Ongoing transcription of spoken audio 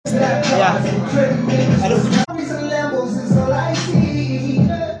Yeah. Hello.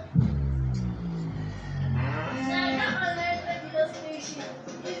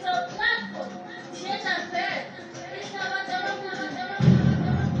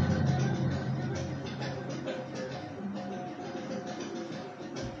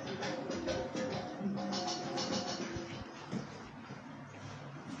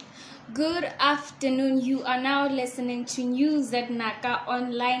 Good afternoon. You are now listening to news at Naka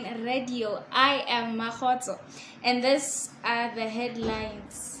online radio. I am Makgotso, and these are the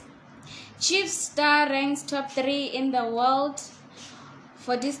headlines. Chief Star ranks top 3 in the world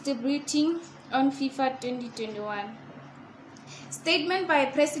for distributing on FIFA 2021. Statement by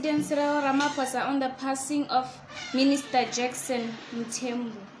President Cyril Ramaphosa on the passing of Minister Jackson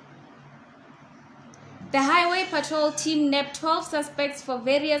Mthembu. The Highway Patrol team nabbed 12 suspects for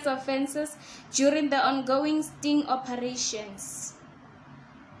various offenses during the ongoing sting operations.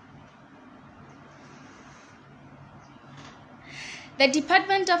 The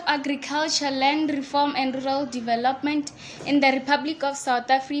Department of Agriculture, Land Reform and Rural Development in the Republic of South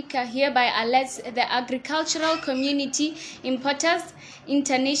Africa hereby alerts the agricultural community, importers,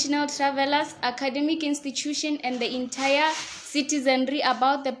 international travelers, academic institutions, and the entire citizenry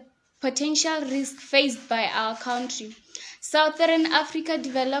about the potential risk faced by our country, Southern Africa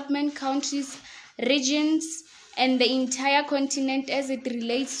development countries, regions, and the entire continent as it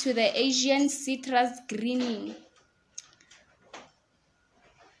relates to the Asian citrus greening.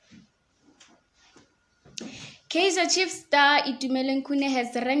 Kaizer Chiefs star Itumeleng Khune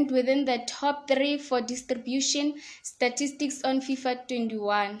has ranked within the top 3 for distribution statistics on FIFA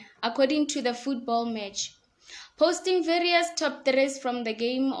 21, according to the Football Match. Posting various top 3s from the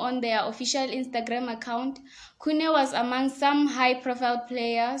game on their official Instagram account, Khune was among some high-profile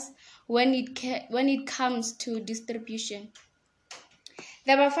players when it comes to distribution.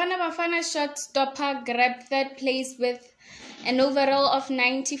 The Bafana shot stopper grabbed third place with an overall of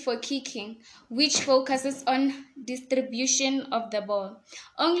 90 for kicking, which focuses on distribution of the ball.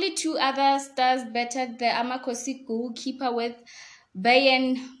 Only 2 other stars bettered the Makgotso goalkeeper, with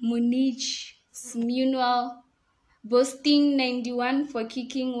Bayern Munich's Manuel boasting 91 for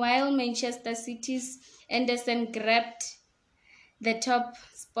kicking, while Manchester City's Anderson grabbed the top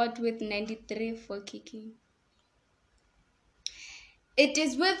spot with 93 for kicking. It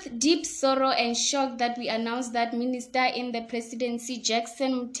is with deep sorrow and shock that we announce that Minister in the Presidency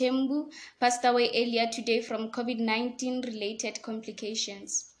Jackson Mthembu passed away earlier today from COVID-19 related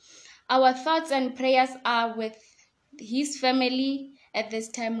complications. Our thoughts and prayers are with his family at this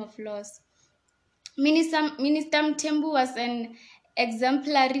time of loss. Minister Mthembu was an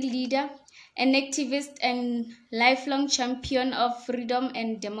exemplary leader, an activist and lifelong champion of freedom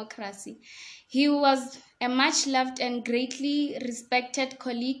and democracy. He was a much-loved and greatly respected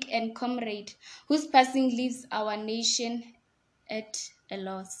colleague and comrade whose passing leaves our nation at a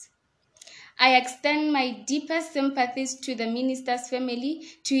loss. I extend my deepest sympathies to the minister's family,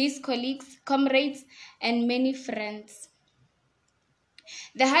 to his colleagues, comrades, and many friends.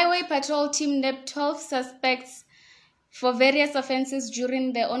 The Highway Patrol team nabbed 12 suspects for various offenses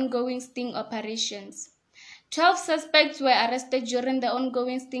during the ongoing sting operations. 12 suspects were arrested during the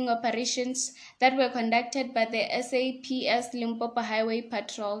ongoing sting operations that were conducted by the SAPS Limpopo Highway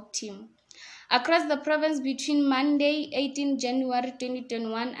Patrol team across the province between Monday, 18 January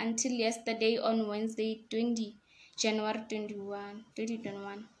 2021 until yesterday on Wednesday, 20 January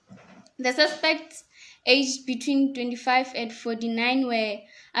 2021. The suspects, aged between 25 and 49, were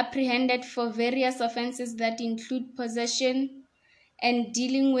apprehended for various offenses that include possession and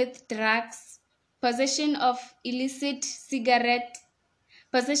dealing with drugs, possession of illicit cigarettes,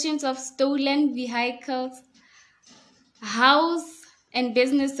 possession of stolen vehicles, house and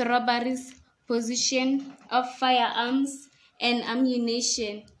business robberies, possession of firearms and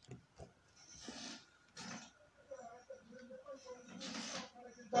ammunition.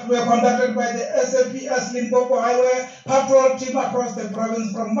 That were conducted by the SAPS Limpopo Highway Patrol team across the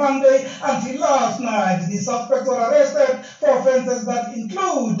province from Monday until last night. The suspects were arrested for offences that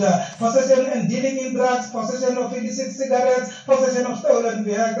include possession and dealing in drugs, possession of illicit cigarettes, possession of stolen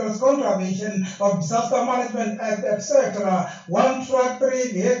vehicles, contravention of Disaster Management Act, etc. 1 truck,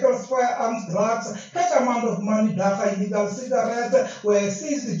 3 vehicles, firearms, drugs, cash amount of money, data, illegal cigarettes were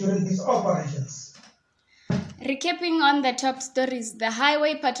seized during these operations. Recapping on the top stories, the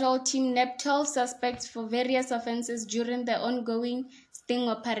Highway Patrol team nabbed 12 suspects for various offenses during the ongoing sting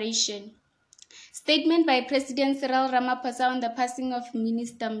operation. Statement by President Cyril Ramaphosa on the passing of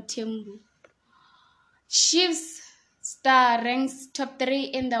Minister Mthembu. Chiefs star ranks top 3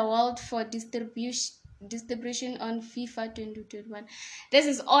 in the world for distribution distribution on FIFA 2021. This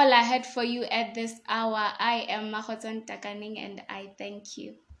is all I had for you at this hour. I am Makgotso Ntakaneng and I thank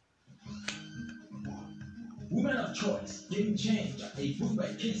you. Woman of Choice, Game Changer, a book by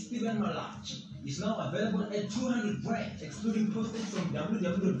Kate Stephen Malachi, is now available at 200 brands, excluding postage from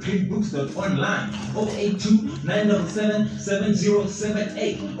www.greenbooks.online,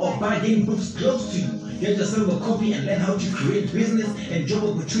 082-977-7078, or buy Game Books close to you. Get yourself a copy and learn how to create business and job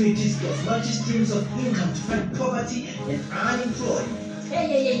opportunities, get multi-streams of income to fight poverty and unemployment.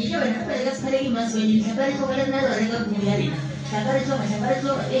 Hey,